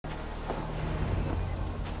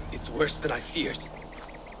It's worse than I feared.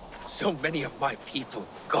 So many of my people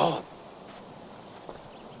gone.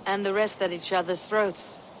 And the rest at each other's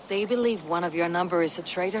throats. They believe one of your number is a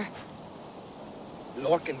traitor?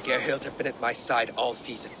 Lork and Gerhild have been at my side all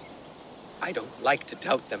season. I don't like to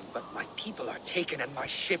doubt them, but my people are taken and my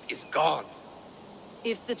ship is gone.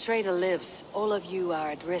 If the traitor lives, all of you are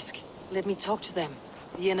at risk. Let me talk to them.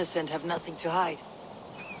 The innocent have nothing to hide.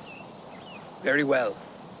 Very well.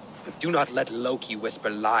 But do not let Loki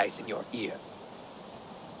whisper lies in your ear.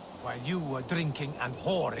 While you were drinking and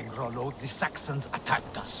whoring, Rollo, the Saxons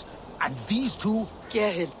attacked us. And these two...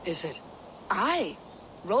 Gerhild, is it? Aye.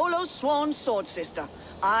 Rollo's sworn sword sister.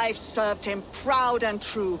 I've served him proud and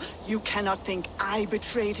true. You cannot think I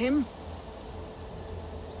betrayed him?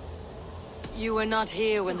 You were not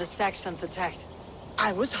here when the Saxons attacked.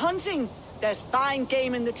 I was hunting. There's fine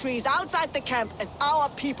game in the trees outside the camp, and our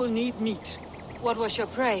people need meat. What was your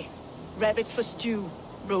prey? Rabbits for stew.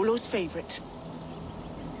 Rollo's favorite.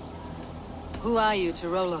 Who are you to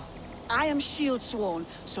Rollo? I am shield sworn,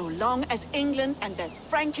 so long as England and that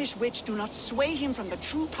Frankish witch do not sway him from the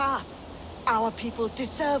true path. Our people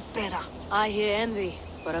deserve better. I hear envy,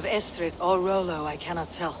 but of Estrid or Rollo I cannot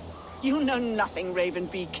tell. You know nothing,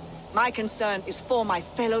 Ravenbeak. My concern is for my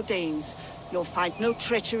fellow Danes. You'll find no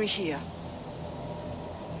treachery here.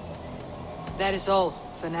 That is all,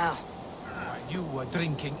 for now. While you were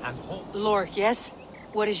drinking and Lork, yes?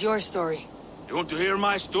 What is your story? You want to hear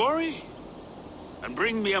my story? And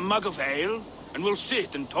bring me a mug of ale, and we'll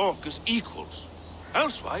sit and talk as equals.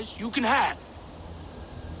 Elsewise, you can hang.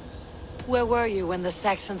 Where were you when the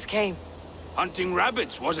Saxons came? Hunting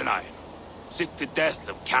rabbits, wasn't I? Sick to death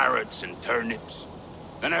of carrots and turnips.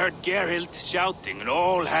 Then I heard Gerhild shouting, and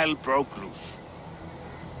all hell broke loose.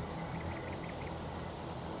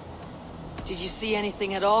 Did you see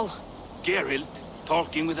anything at all? Gerhild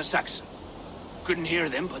talking with a Saxon. Couldn't hear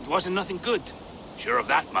them, but wasn't nothing good. Sure of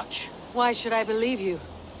that much. Why should I believe you?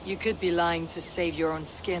 You could be lying to save your own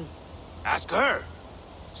skin. Ask her.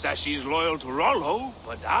 Says she's loyal to Rollo,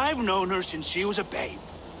 but I've known her since she was a babe.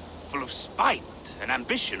 Full of spite and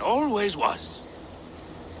ambition, always was.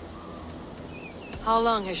 How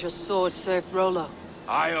long has your sword served Rollo?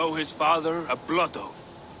 I owe his father a blood oath.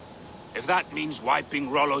 If that means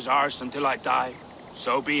wiping Rollo's arse until I die,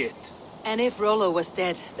 so be it. And if Rollo was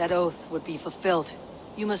dead, that oath would be fulfilled.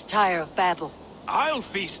 You must tire of battle. I'll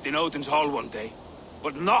feast in Odin's hall one day,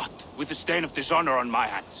 but not with the stain of dishonor on my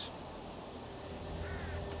hands.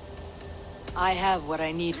 I have what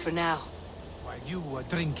I need for now. While you were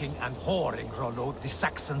drinking and whoring, Rollo, the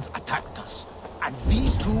Saxons attacked us. And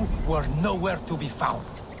these two were nowhere to be found.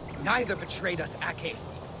 Neither betrayed us, Ake.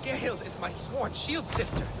 Gerhild is my sworn shield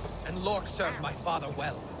sister, and Lork served my father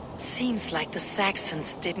well. Seems like the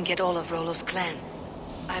Saxons didn't get all of Rollo's clan.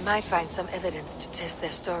 I might find some evidence to test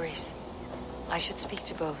their stories. I should speak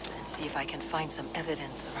to both and see if I can find some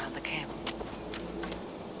evidence around the camp.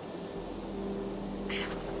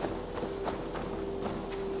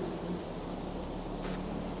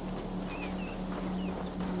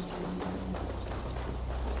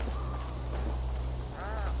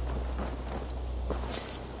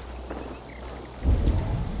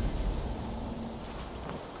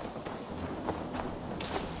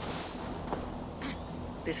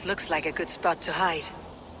 This looks like a good spot to hide.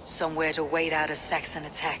 Somewhere to wait out a Saxon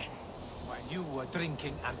attack. While you were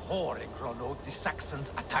drinking and whoring, Rollo, the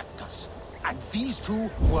Saxons attacked us. And these two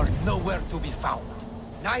were nowhere to be found.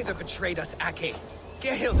 Neither betrayed us, Ake.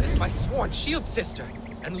 Gerhild is my sworn shield sister,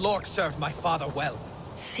 and Lork served my father well.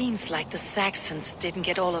 Seems like the Saxons didn't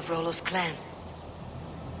get all of Rollo's clan.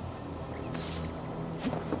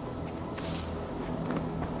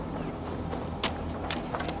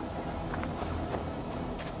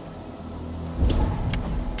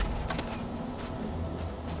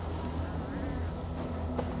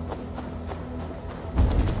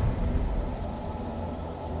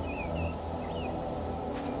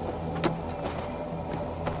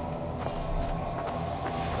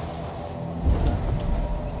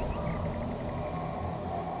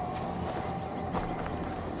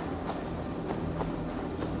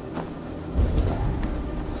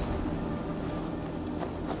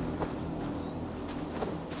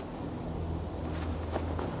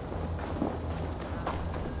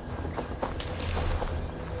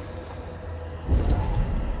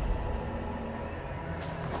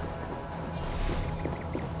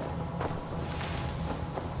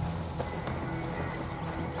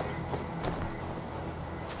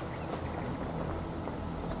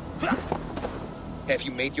 Have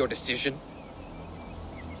you made your decision?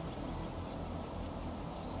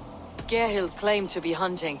 Gerhild claimed to be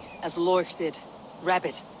hunting, as Lork did.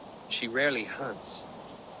 Rabbit. She rarely hunts.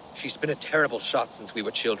 She's been a terrible shot since we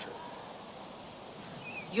were children.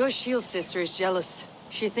 Your shield sister is jealous.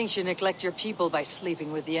 She thinks you neglect your people by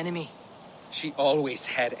sleeping with the enemy. She always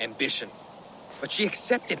had ambition, but she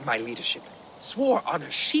accepted my leadership, swore on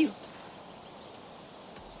her shield.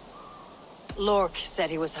 Lork said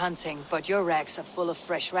he was hunting, but your racks are full of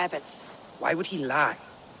fresh rabbits. Why would he lie?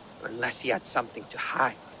 Unless he had something to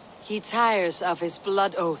hide. He tires of his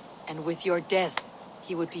blood oath, and with your death,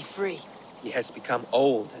 he would be free. He has become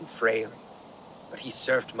old and frail, but he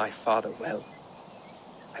served my father well.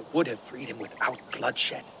 I would have freed him without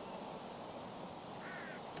bloodshed.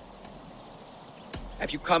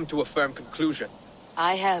 Have you come to a firm conclusion?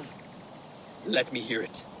 I have. Let me hear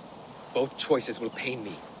it. Both choices will pain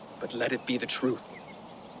me, but let it be the truth.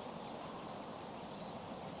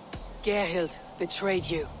 Gerhild betrayed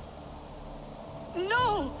you.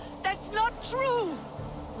 No! That's not true!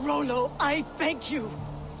 Rollo, I beg you!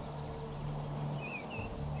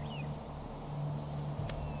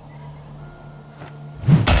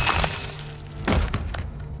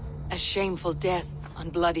 A shameful death on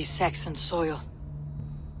bloody Saxon soil.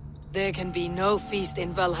 There can be no feast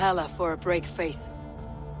in Valhalla for a break faith.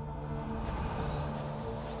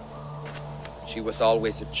 She was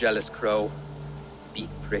always a jealous crow, beak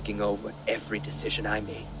pricking over every decision I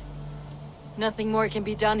made. Nothing more can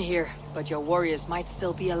be done here, but your warriors might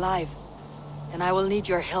still be alive. And I will need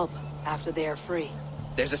your help after they are free.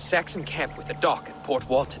 There's a Saxon camp with a dock at Port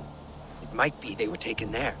Walton. It might be they were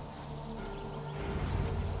taken there.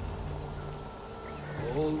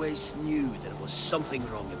 Always knew there was something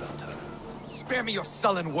wrong about her. Spare me your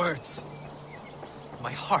sullen words.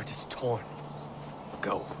 My heart is torn.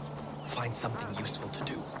 Go. Find something useful to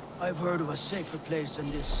do. I've heard of a safer place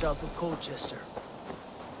than this south of Colchester.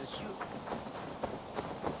 That's you.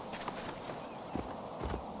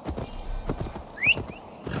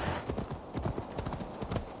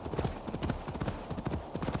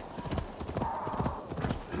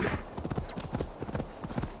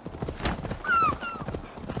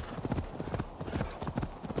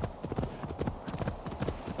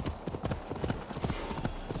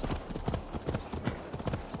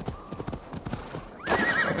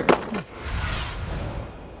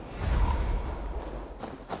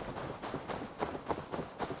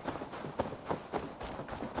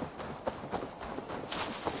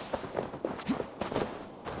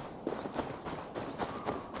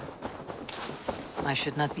 I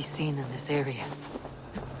should not be seen in this area.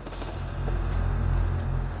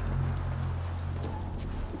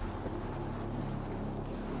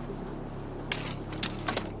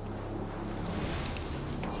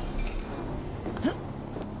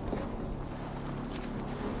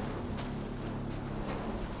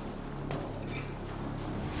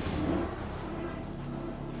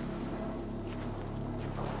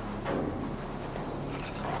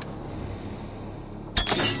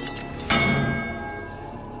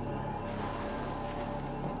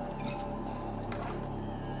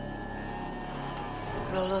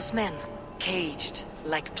 Rollo's men, caged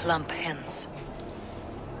like plump hens.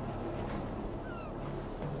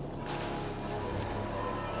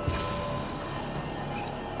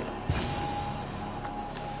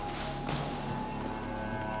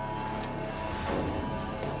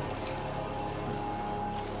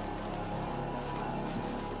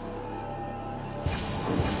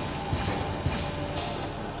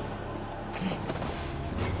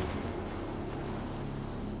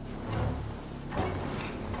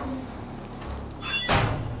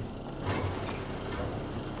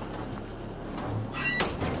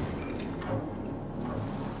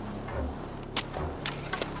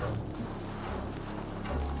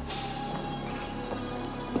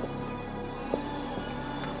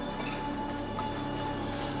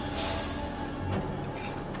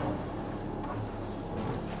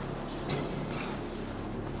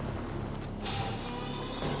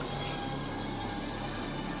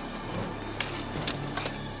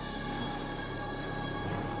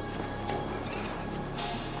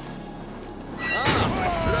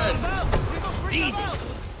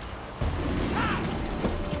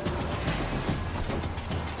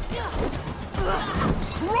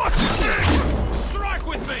 Strike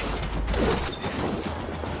with me!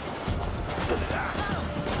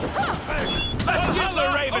 Let's give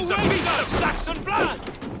the ravens a piece of Saxon blood!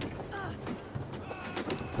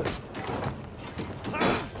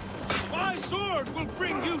 My sword will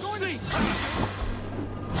bring you sleep!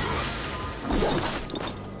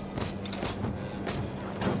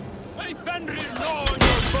 May Fenrir gnaw on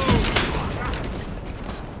your bones!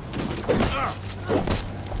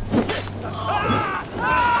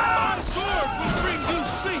 My sword will bring you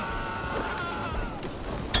sleep!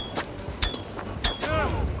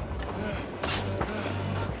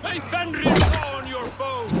 May Fenrir gnaw on your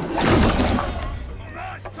foe!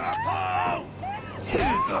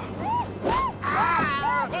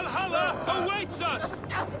 Valhalla awaits us!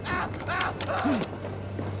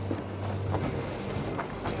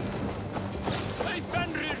 May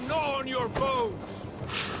Fenrir gnaw on your foes!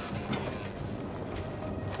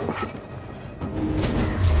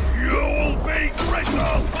 You'll be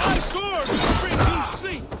gristled! My sword will bring you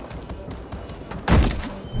sleep!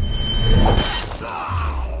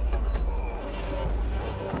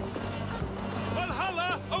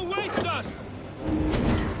 Valhalla awaits us!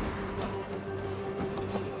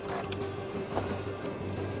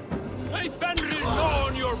 May Fenrir gnaw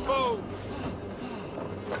on your foes!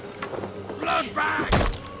 Bloodbag!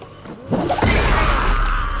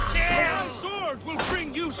 My sword will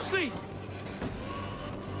bring you sleep!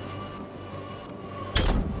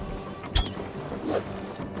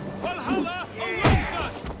 Valhalla awaits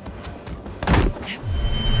us!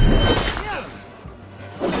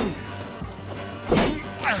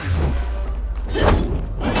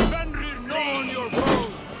 May Fenrir gnaw on your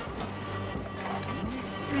foes!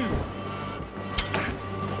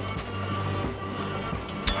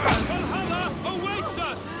 Valhalla awaits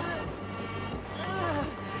us!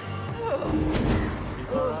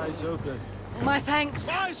 Keep our eyes open. My thanks.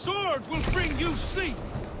 My sword will bring you sleep!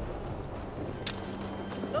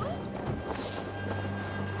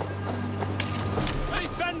 May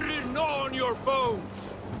Fenrir gnaw on your foes!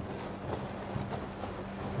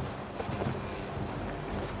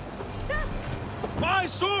 My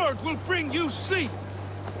sword will bring you sleep!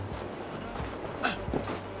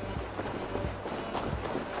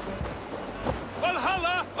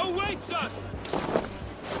 Valhalla awaits us!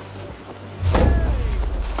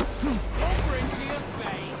 What brings you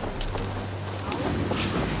fate?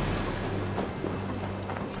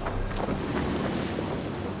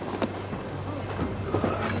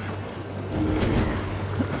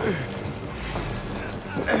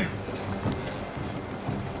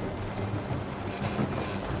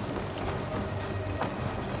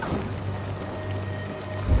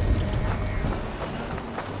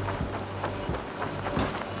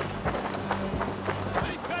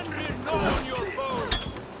 May Fenrir gnaw on your foes!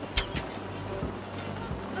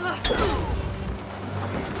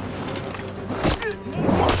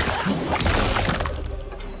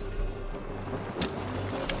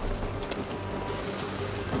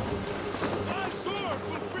 My sword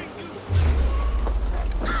will bring you...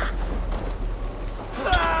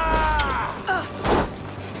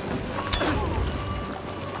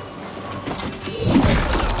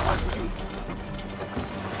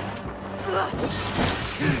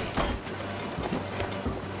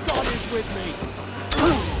 God is with me!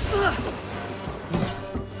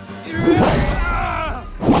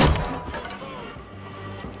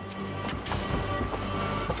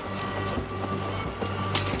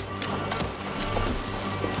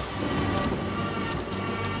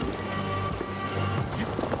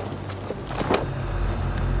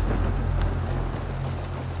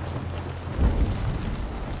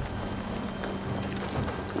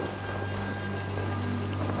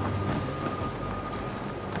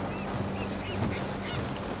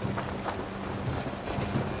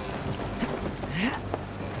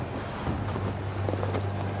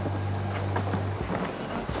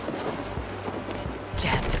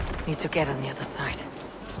 Jammed. Need to get on the other side.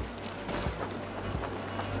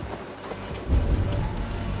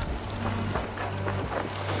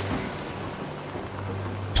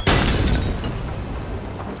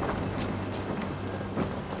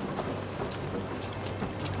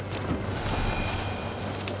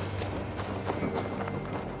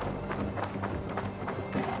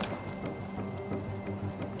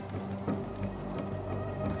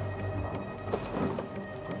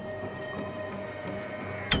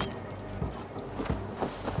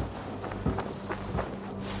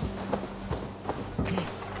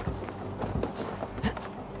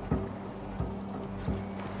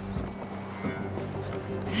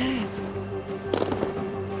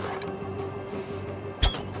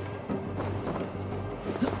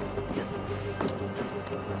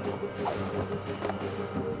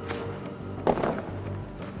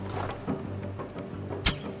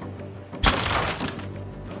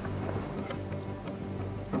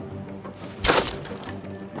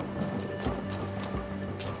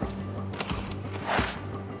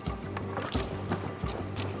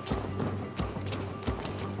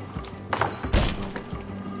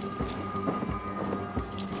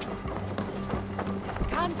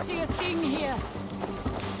 Can't see a thing here.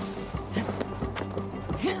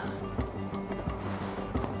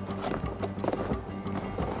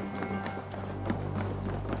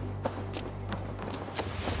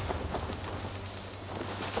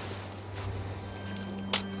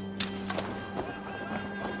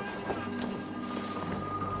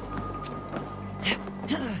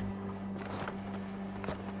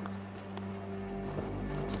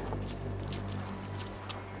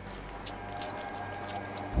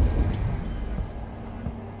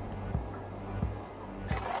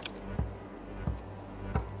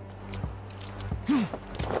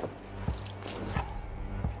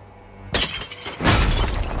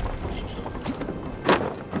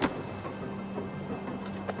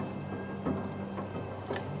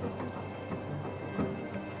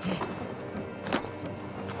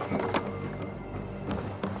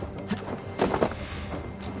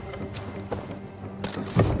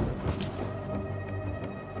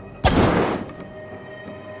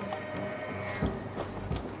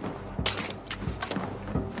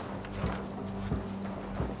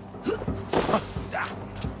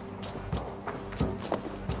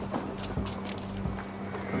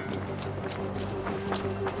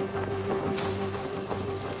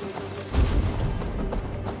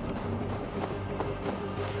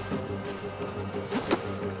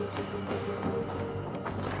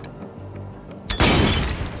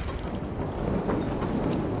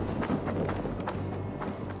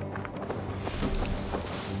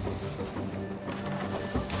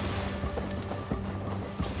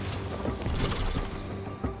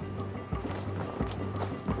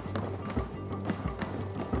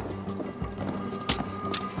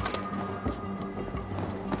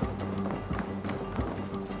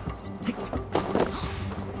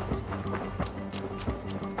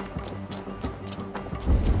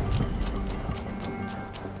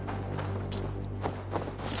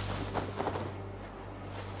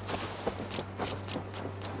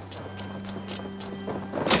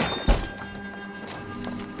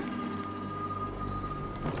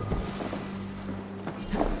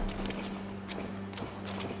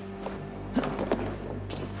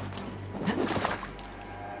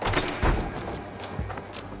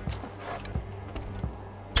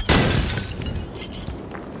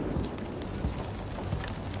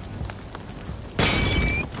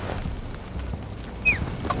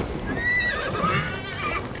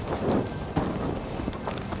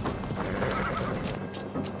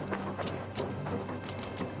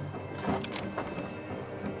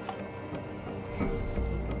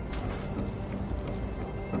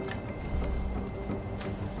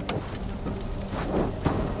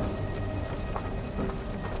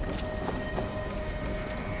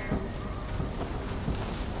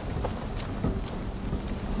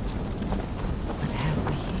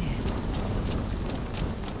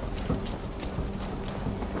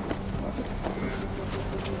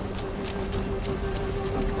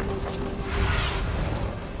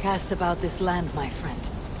 Cast about this land, my friend.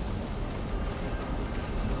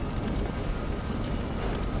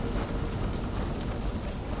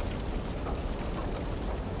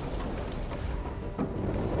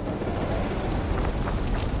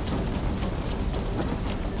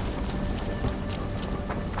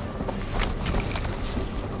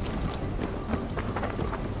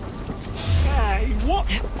 Hey, what?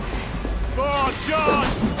 Oh, God!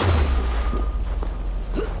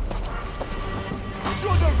 Should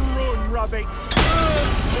have run, rabbits!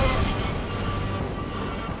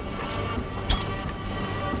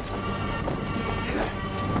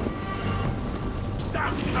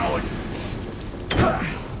 Damn coward!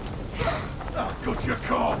 I've got your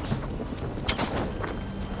corpse!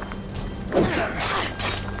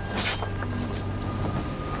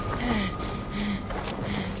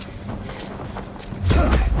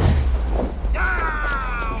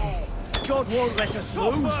 God won't let us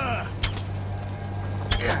lose.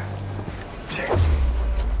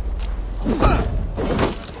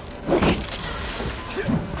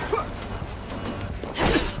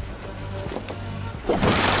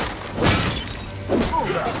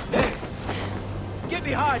 Get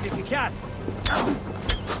behind if you can.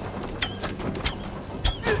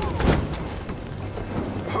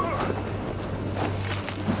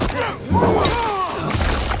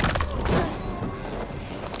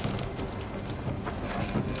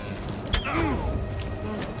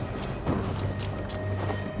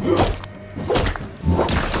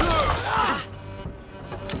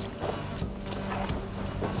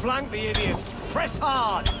 Flank the idiot. Press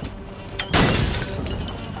hard.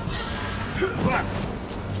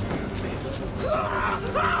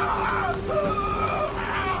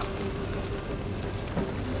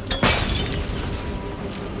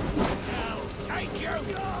 Take your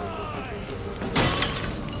guy!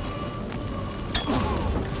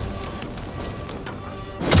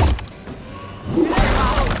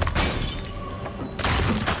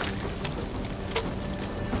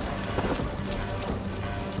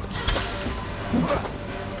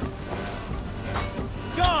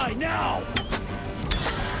 Die now!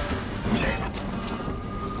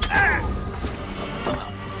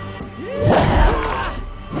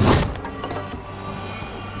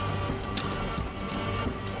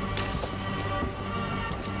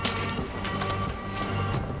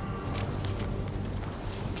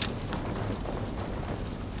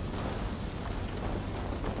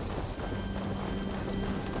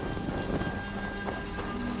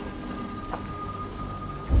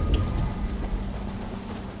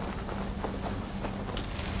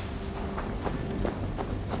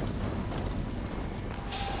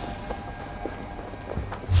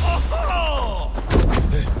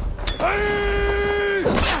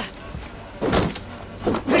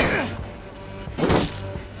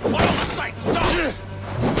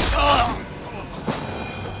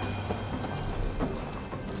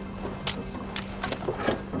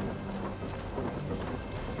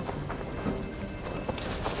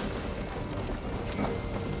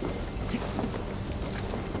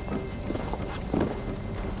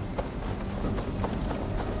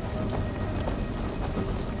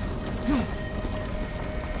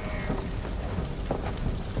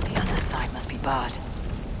 The other side must be barred.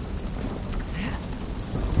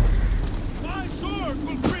 My sword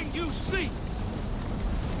will bring you sleep!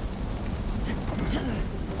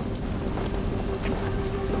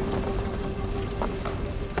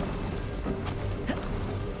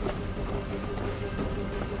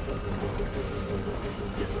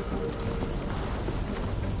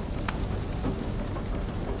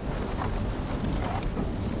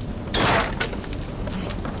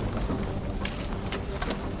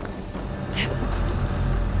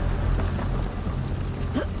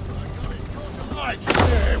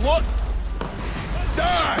 what?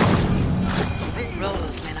 Die!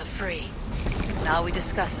 Rollo's men are free. Now we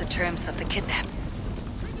discuss the terms of the kidnap.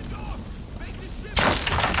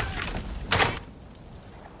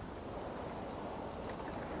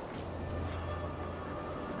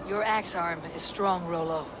 Your axe arm is strong,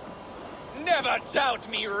 Rollo. Never doubt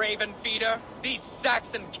me, Raven Feeder. These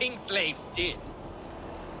Saxon king slaves did.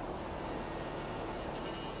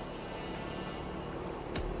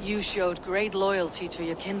 You showed great loyalty to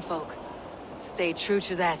your kinfolk. Stay true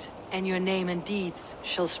to that, and your name and deeds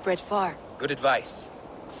shall spread far. Good advice.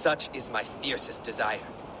 Such is my fiercest desire.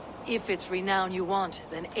 If it's renown you want,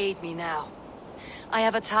 then aid me now. I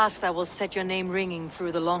have a task that will set your name ringing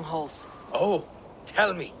through the long halls. Oh,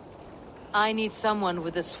 tell me. I need someone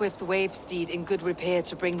with a swift wave steed in good repair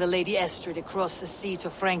to bring the Lady Estrid across the sea to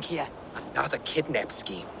Francia. Another kidnap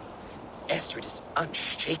scheme. Estrid is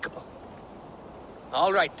unshakable.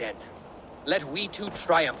 All right then. Let we two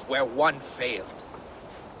triumph where one failed.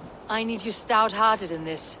 I need you stout-hearted in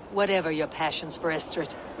this, whatever your passions for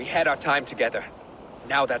Estrid. We had our time together.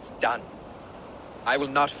 Now that's done. I will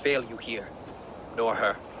not fail you here, nor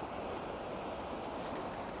her.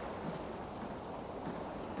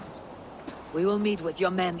 We will meet with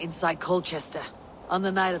your men inside Colchester, on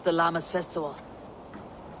the night of the Llamas Festival.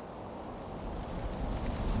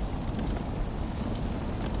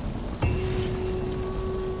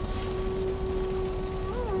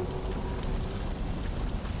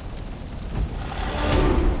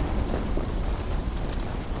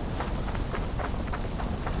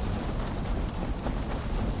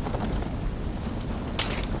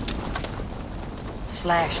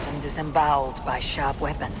 Slashed and disemboweled by sharp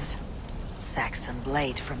weapons. Saxon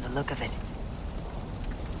blade from the look of it.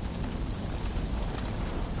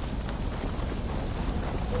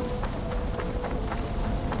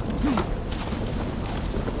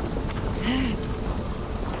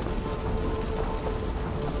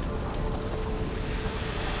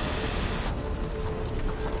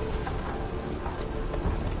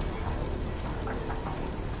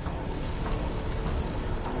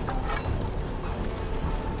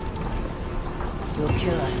 Your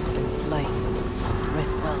killer has been slain.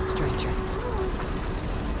 Rest well, stranger.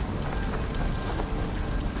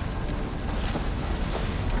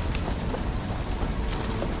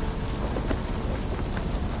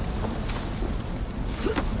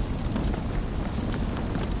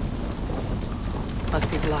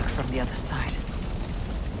 Must be blocked from the other side.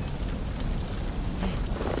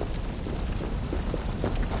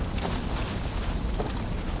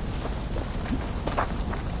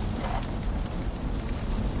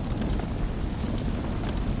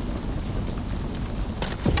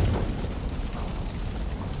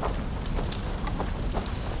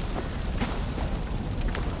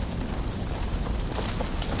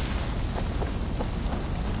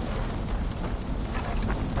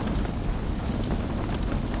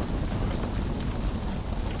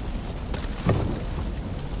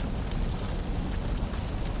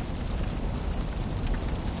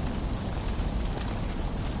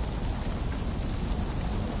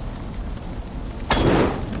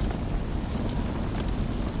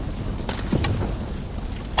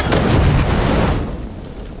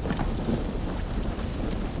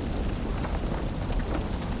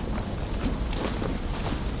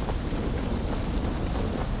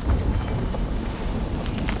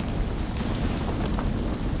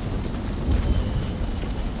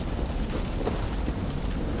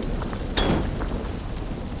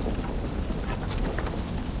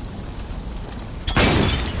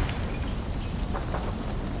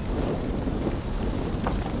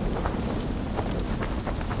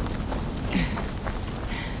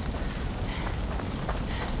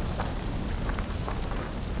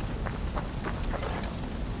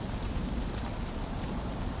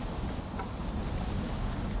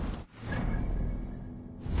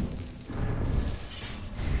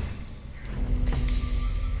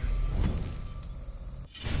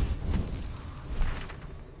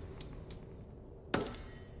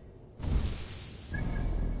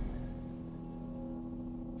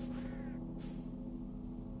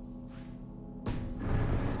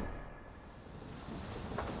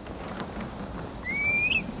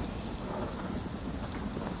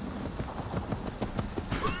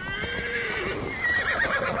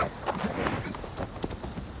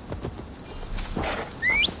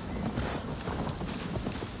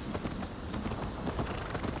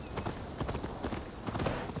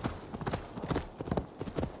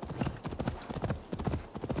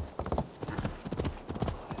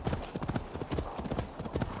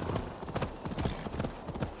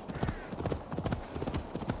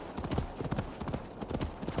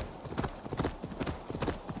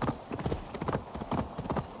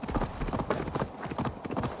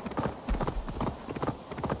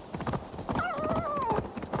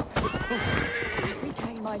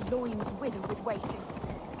 loins wither with waiting.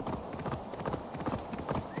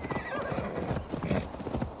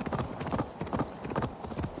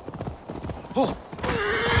 Oh!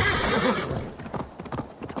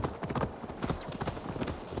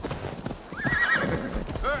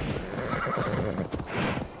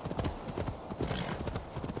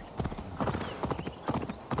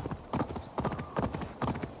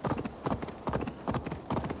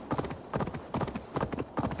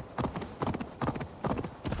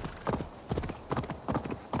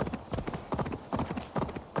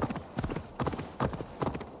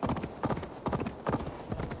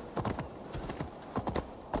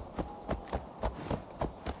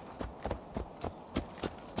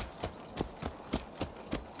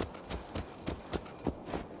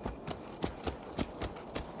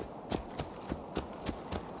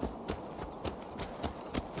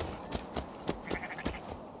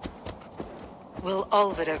 Will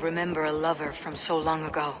Olvida remember a lover from so long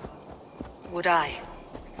ago? Would I?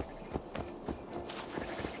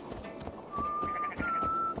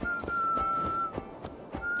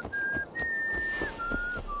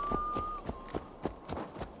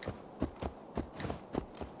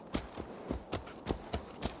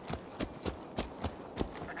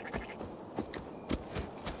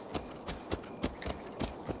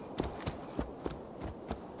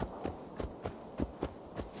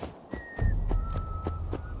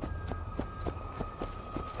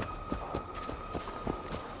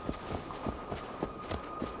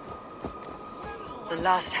 The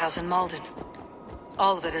last house in Malden.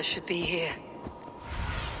 Olvida should be here.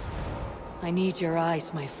 I need your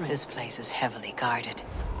eyes, my friend. This place is heavily guarded.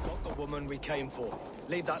 Not the woman we came for.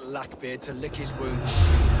 Leave that lackbeard to lick his wounds.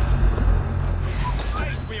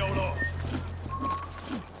 Praise be, O Lord.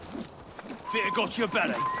 Fear got your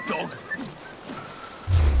belly, dog.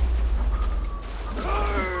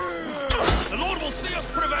 The Lord will see us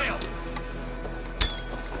prevail.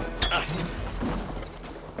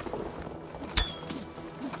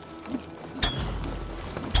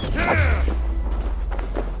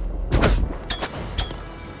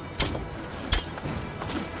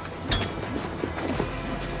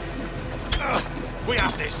 We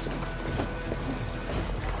have this.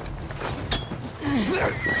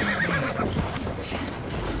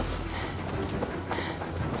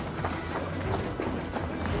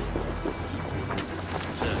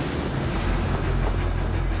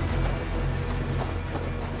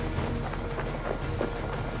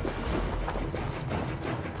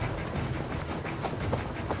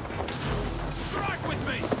 Strike with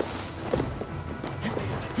me.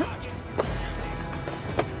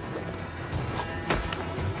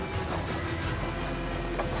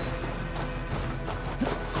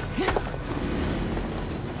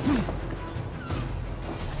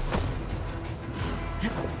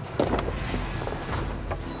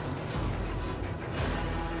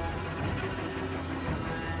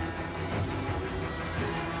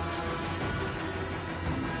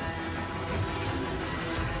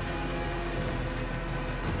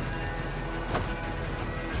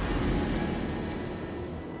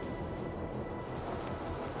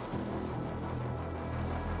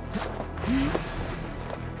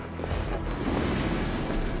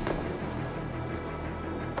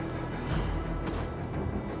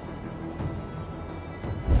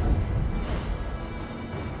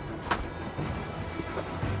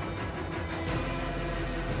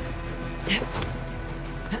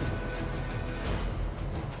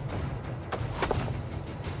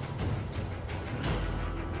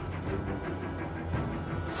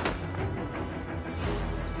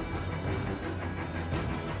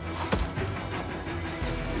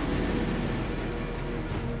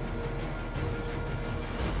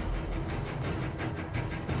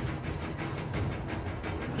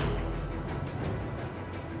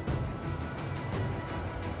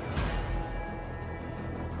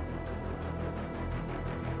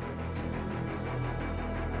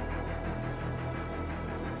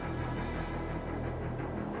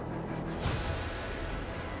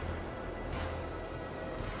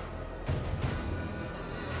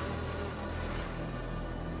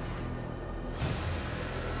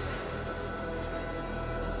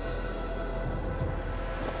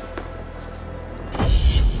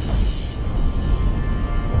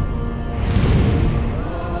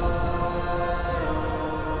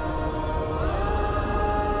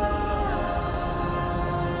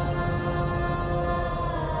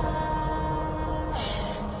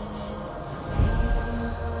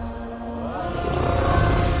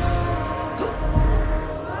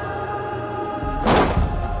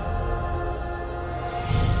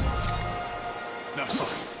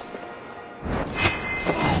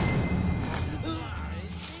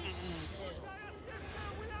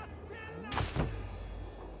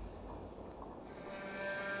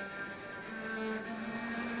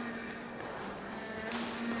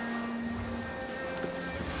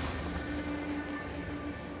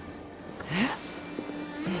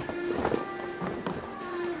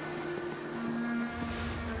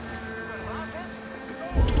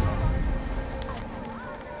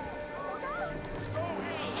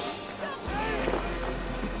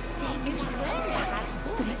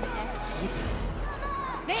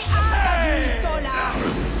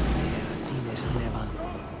 Nevan.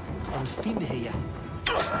 En finde her.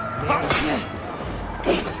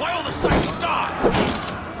 Why all the saints die?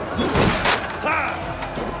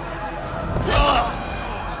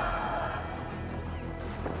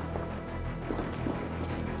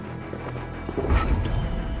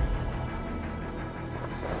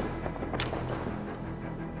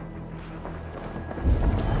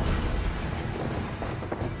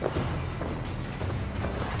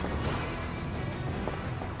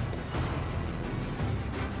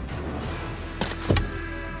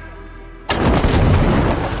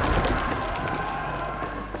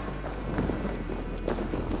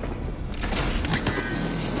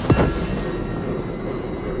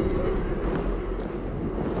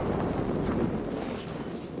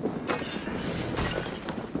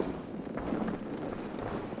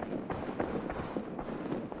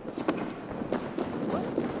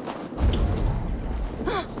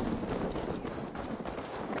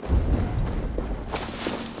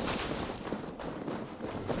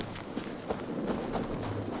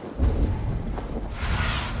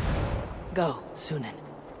 Go, Sunan.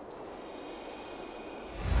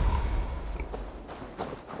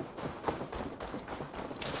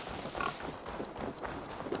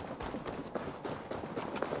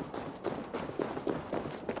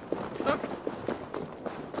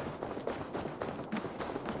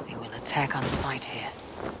 They will attack on sight here.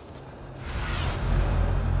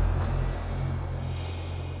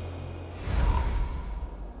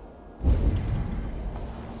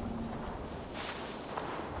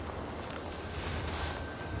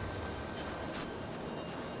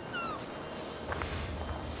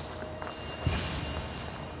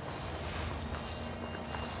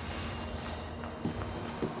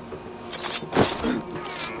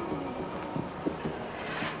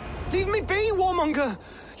 Leave me be, warmonger!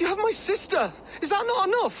 You have my sister! Is that not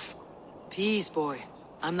enough? Peace, boy.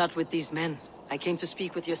 I'm not with these men. I came to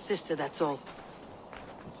speak with your sister, that's all.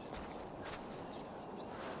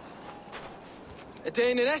 A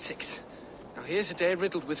day in Essex. Now here's a day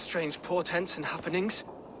riddled with strange portents and happenings.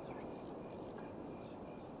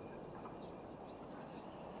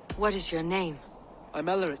 What is your name? I'm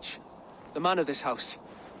Ellerich, the man of this house.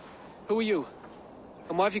 Who are you?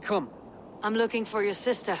 And why have you come? I'm looking for your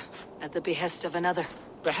sister, at the behest of another.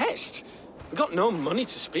 Behest? We've got no money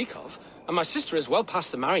to speak of, and my sister is well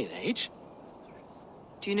past the marrying age.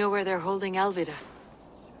 Do you know where they're holding Alvida?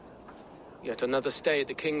 Yet another stay at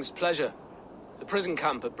the King's pleasure. The prison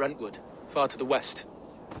camp at Brentwood, far to the west.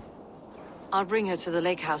 I'll bring her to the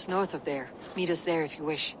lake house north of there. Meet us there if you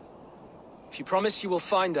wish. If you promise you will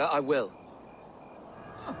find her, I will.